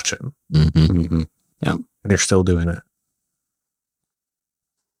anybody's watching Mm-hmm. and you're still doing it.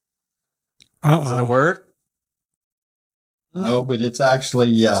 Does that work? No, but it's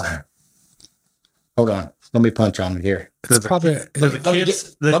actually, hold on. Let me punch on it here. It's probably The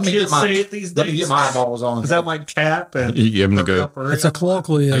kids, say it these Let me days. get my eyeballs on. Is that like cap? And You have to go. it's a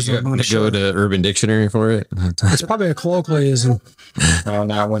colloquialism. I'm Go sure. to Urban Dictionary for it. It's probably a colloquialism. Oh,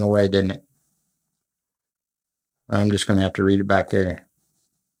 now it went away, didn't it? I'm just going to have to read it back there.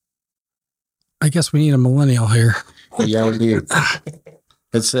 I guess we need a millennial here. Yeah, we do.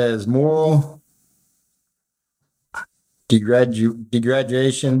 It says moral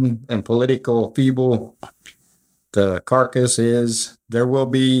degradation and political feeble. The carcass is there will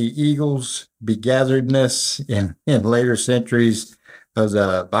be eagles begatheredness in later centuries of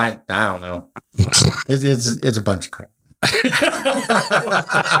the I don't know. It's a bunch of crap.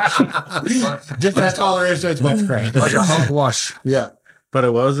 Just that's all there is to it. It's a bunch of crap. Like a hogwash. Yeah. but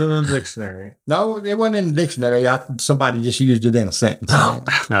it wasn't in the dictionary. No, it wasn't in the dictionary. Somebody just used it in a sentence. Oh,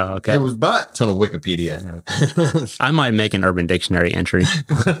 okay. It was but. It's on Wikipedia. I might make an Urban Dictionary entry.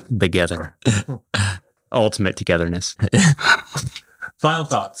 Together. Ultimate togetherness. Final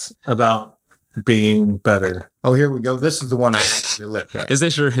thoughts about being better. Oh, here we go. This is the one I actually looked at. Is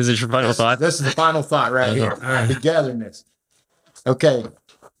this your final thought? This is the final thought right here. Togetherness. Okay.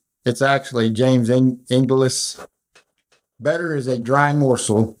 It's actually James Inglis. Better is a dry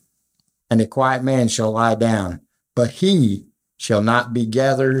morsel, and a quiet man shall lie down, but he shall not be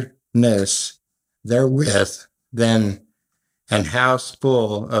gatherness therewith than an house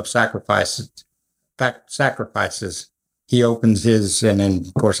full of sacrifices. He opens his, and then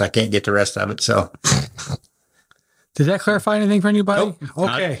of course I can't get the rest of it. So Did that clarify anything for anybody?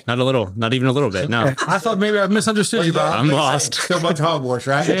 Okay. Not a little. Not even a little bit. No. I thought maybe I misunderstood you, Bob. I'm lost. so much hogwash,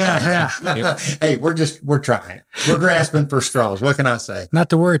 right? Yeah. Hey, we're trying. We're grasping for straws. What can I say? Not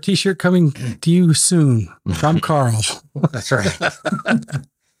to wear a t-shirt coming to you soon from Carl. That's right.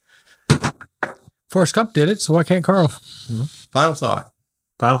 Forrest Gump did it, so why can't Carl? Final thought.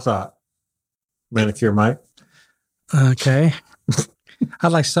 Final thought. Manicure Mike. Okay.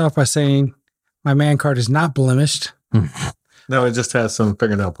 I'd like to start off by saying my man card is not blemished. No, it just has some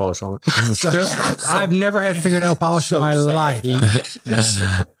fingernail polish on it. I've never had fingernail polish in my life. You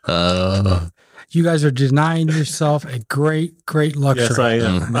guys are denying yourself a great luxury. Yes, I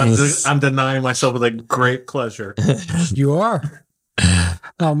am. I'm denying myself with a great pleasure. You are.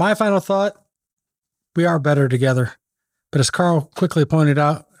 Now, my final thought, we are better together. But as Carl quickly pointed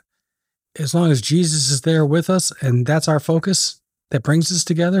out, as long as Jesus is there with us and that's our focus that brings us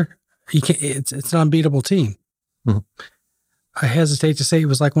together, it's an unbeatable team. Mhm. I hesitate to say it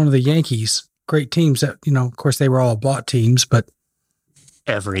was like one of the Yankees, great teams that, of course they were all bought teams, but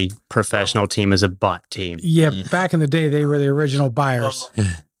Every professional team is a bot team. yeah, back in the day, they were the original buyers.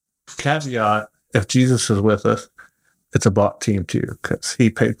 Caveat: if Jesus is with us, it's a bought team too, because he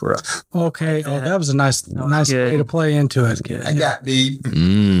paid for us. Okay. Oh, that was a nice good. way to play into it. I got deep.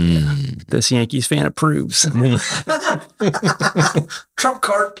 This Yankees fan approves. Trump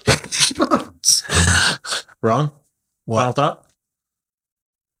card. Ron, final thought?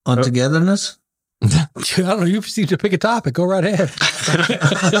 On togetherness? I don't know. You seem to pick a topic. Go right ahead.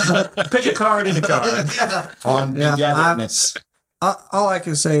 Pick a card in the card. On togetherness. All I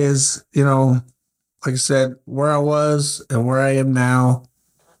can say is, like I said, where I was and where I am now,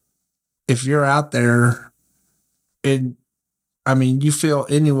 if you're out there and you feel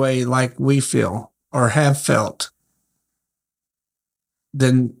any way like we feel or have felt,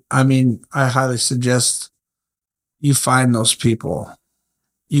 then, I highly suggest you find those people.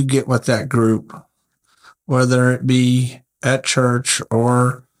 You get with that group, whether it be at church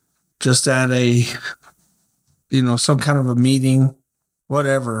or just at a, some kind of a meeting,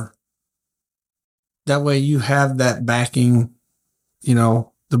 whatever. That way you have that backing, the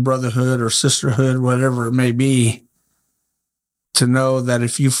brotherhood or sisterhood, whatever it may be, to know that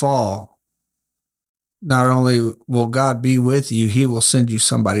if you fall, not only will God be with you, he will send you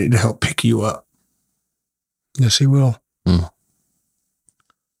somebody to help pick you up. Yes, he will.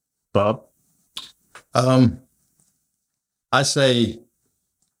 Bob? I say,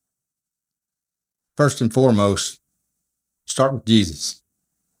 first and foremost, start with Jesus.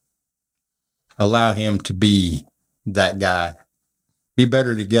 Allow him to be that guy. Be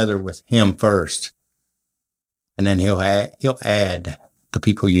better together with him first. And then he'll add the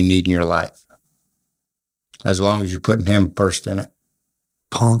people you need in your life. As long as you're putting him first in it.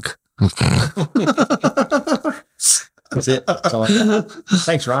 Punk. That's it. That's all I got.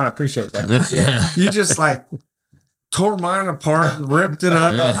 Thanks, Ron. I appreciate that. You just tore mine apart and ripped it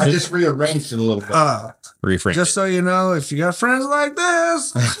up. I just rearranged it a little bit. Reframe. Just so you know, if you got friends like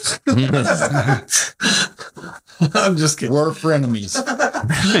this, I'm just kidding. We're frenemies.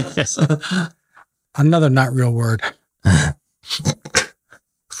 Another not real word.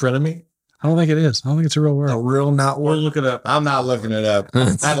 Frenemy? I don't think it is. I don't think it's a real A word. real not We'll word. look it up. I'm not looking it up.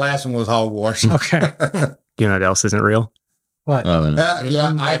 That last one was hogwash. Okay. You know what else isn't real? What? Oh, no.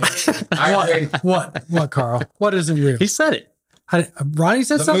 Yeah, I agree. What, Carl? What isn't real? He said it. Ronnie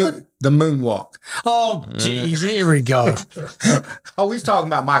said something? The moonwalk. Oh, geez. Here we go. Oh, he's talking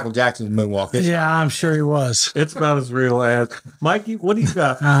about Michael Jackson's moonwalk. Yeah, I'm sure he was. It's about as real as Mikey. What do you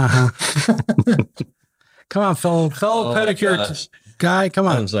got? Uh-huh. Come on, fellow pedicure gosh. guy. Come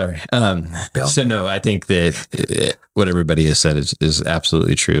on. I'm sorry. Bill? So no, I think that what everybody has said is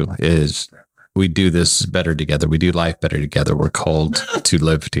absolutely true. Is we do this better together. We do life better together. We're called to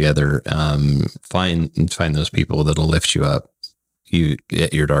live together. Find those people that'll lift you up, you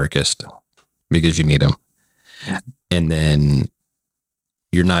at your darkest, because you need them. And then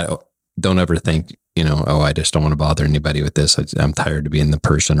you're not. Don't ever think, I just don't want to bother anybody with this. I'm tired of being the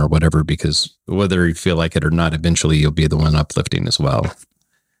person or whatever, because whether you feel like it or not, eventually you'll be the one uplifting as well.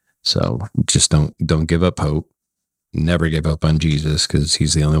 So just don't give up hope. Never give up on Jesus, because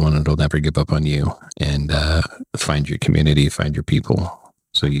he's the only one that'll never give up on you. And find your community, find your people,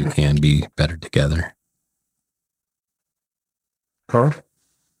 so you can be better together. Carl?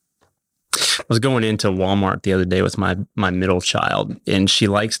 I was going into Walmart the other day with my middle child, and she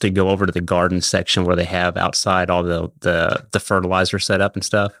likes to go over to the garden section where they have outside all the fertilizer set up and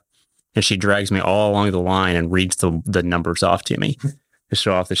stuff. And she drags me all along the line and reads the numbers off to me to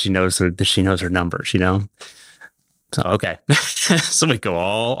show off that she knows her numbers, So, okay. So we go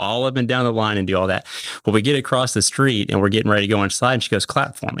all up and down the line and do all that. Well, we get across the street and we're getting ready to go inside, and she goes,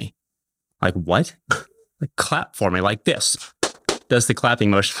 "Clap for me." Like, what? Like, clap for me, like this. Does the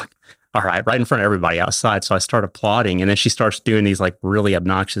clapping motion. All right, right in front of everybody outside. So I start applauding, and then she starts doing these really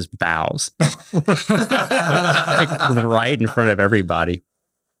obnoxious bows right in front of everybody.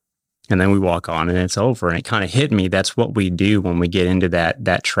 And then we walk on and it's over. And it kind of hit me. That's what we do when we get into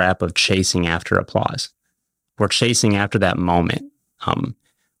that trap of chasing after applause. We're chasing after that moment.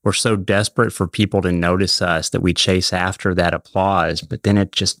 We're so desperate for people to notice us that we chase after that applause, but then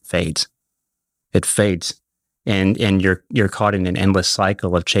it just fades. It fades. And you're caught in an endless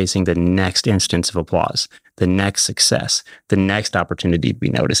cycle of chasing the next instance of applause, the next success, the next opportunity to be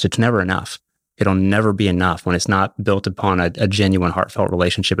noticed. It's never enough. It'll never be enough when it's not built upon a genuine, heartfelt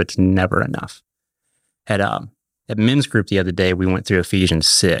relationship. It's never enough. At men's group the other day, we went through Ephesians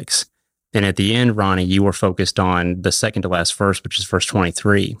 6. And at the end, Ronnie, you were focused on the second to last verse, which is verse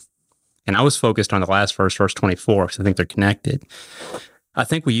 23. And I was focused on the last verse, verse 24, because I think they're connected. I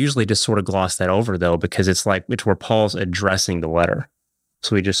think we usually just sort of gloss that over, though, because it's where Paul's addressing the letter.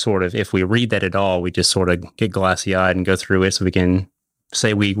 So we just sort of, if we read that at all, we just sort of get glassy-eyed and go through it so we can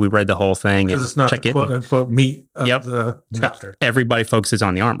say we read the whole thing. Because it's not check the quote-unquote meat of the chapter. Everybody focuses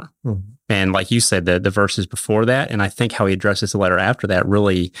on the armor. Mhm. And like you said, the verses before that, and I think how he addresses the letter after that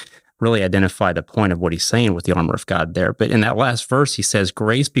really identify the point of what he's saying with the armor of God there. But in that last verse, he says,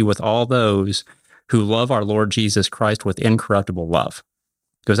 grace be with all those who love our Lord Jesus Christ with incorruptible love.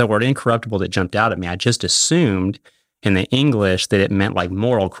 Because that word incorruptible that jumped out at me, I just assumed in the English that it meant like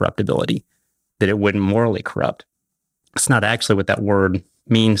moral corruptibility, that it wouldn't morally corrupt. It's not actually what that word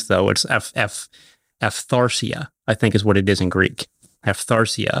means, though. It's aphtharsia, I think is what it is in Greek.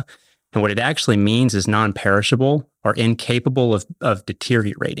 Aphtharsia. And what it actually means is non-perishable or incapable of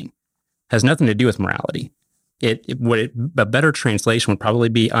deteriorating. Has nothing to do with morality. A better translation would probably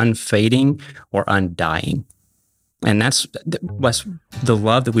be unfading or undying. And that's the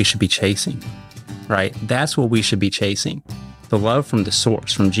love that we should be chasing, right? That's what we should be chasing. The love from the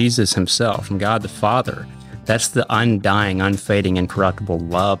source, from Jesus himself, from God the Father. That's the undying, unfading, incorruptible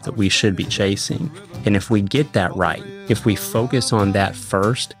love that we should be chasing. And if we get that right, if we focus on that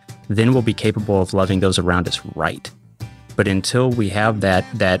first, then we'll be capable of loving those around us right. But until we have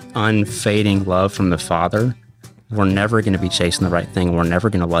that unfading love from the Father, we're never going to be chasing the right thing. We're never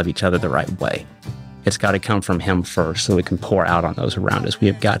going to love each other the right way. It's got to come from him first so we can pour out on those around us. We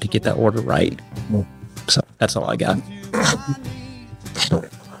have got to get that order right. So that's all I got.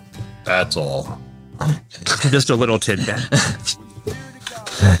 That's all. Just a little tidbit.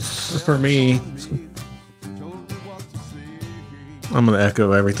 For me, I'm going to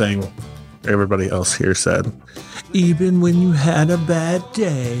echo everything everybody else here said. Even when you had a bad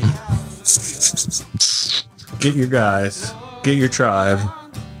day, get your guys, get your tribe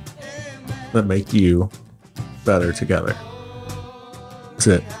that make you better together. That's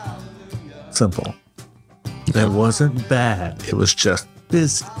it. Simple. It wasn't bad. It was just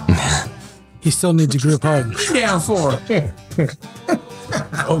busy. He still needs a group hug. Down for it.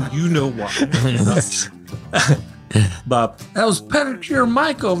 Oh, you know why. Bob, that was pedicure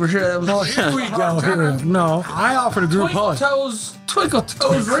Mike over here. Oh, here we go. No, I offered a group hug. Twinkle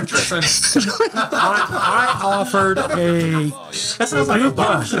Toes Richardson. I offered a. That sounds like a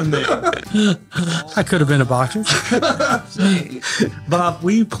boxing name. I could have been a boxer. Bob,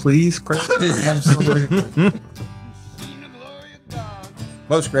 will you please pray? Absolutely.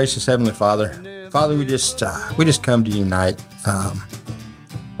 Most gracious Heavenly Father, Father, we just come to you tonight.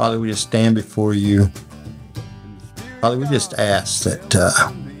 Father, we just stand before you. Father, we just ask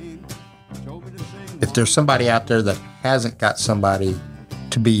that if there's somebody out there that hasn't got somebody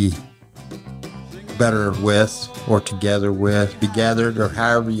to be better with or together with, be gathered, or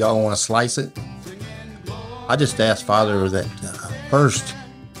however y'all want to slice it, I just ask, Father, that first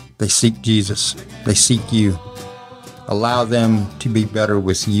they seek Jesus. They seek you. Allow them to be better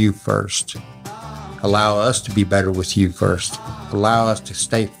with you first. Allow us to be better with you first. Allow us to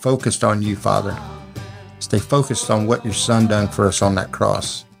stay focused on you, Father. Stay focused on what your Son done for us on that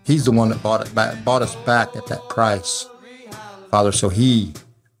cross. He's the one that bought us back at that price, Father, so he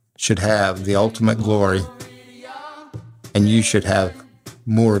should have the ultimate glory, and you should have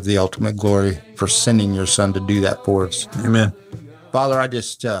more of the ultimate glory for sending your Son to do that for us. Amen. Father, I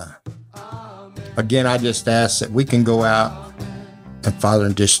just ask that we can go out and, Father,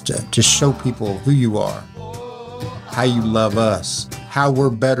 and just show people who you are, how you love us, how we're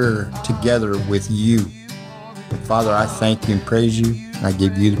better together with you. Father, I thank you and praise you. And I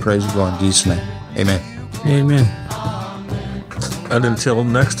give you the praise and glory in Jesus' name. Amen. Amen. And until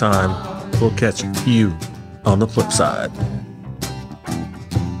next time, we'll catch you on the flip side.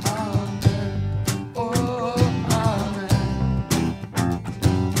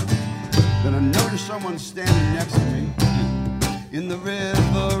 Then I noticed someone standing next to me in the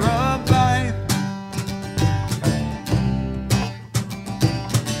river of life.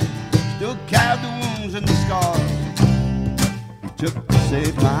 Still carried the wounds and the scars he took to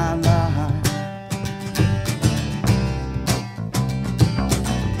save my life.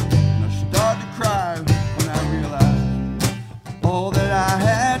 And I started to cry when I realized all that I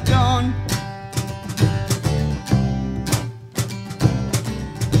had done.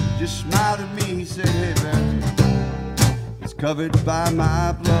 Just smiled at me, he said, hey, baby, it's covered by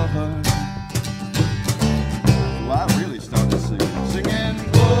my blood. So I really started singing,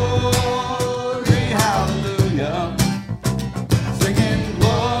 glory, hallelujah. Singing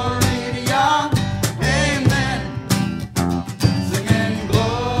glory to Yahweh.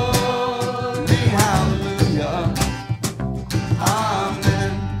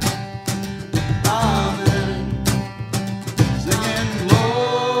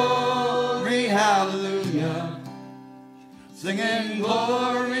 singing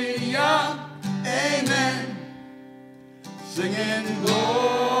Gloria, amen, singing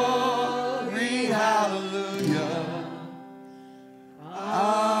Gloria.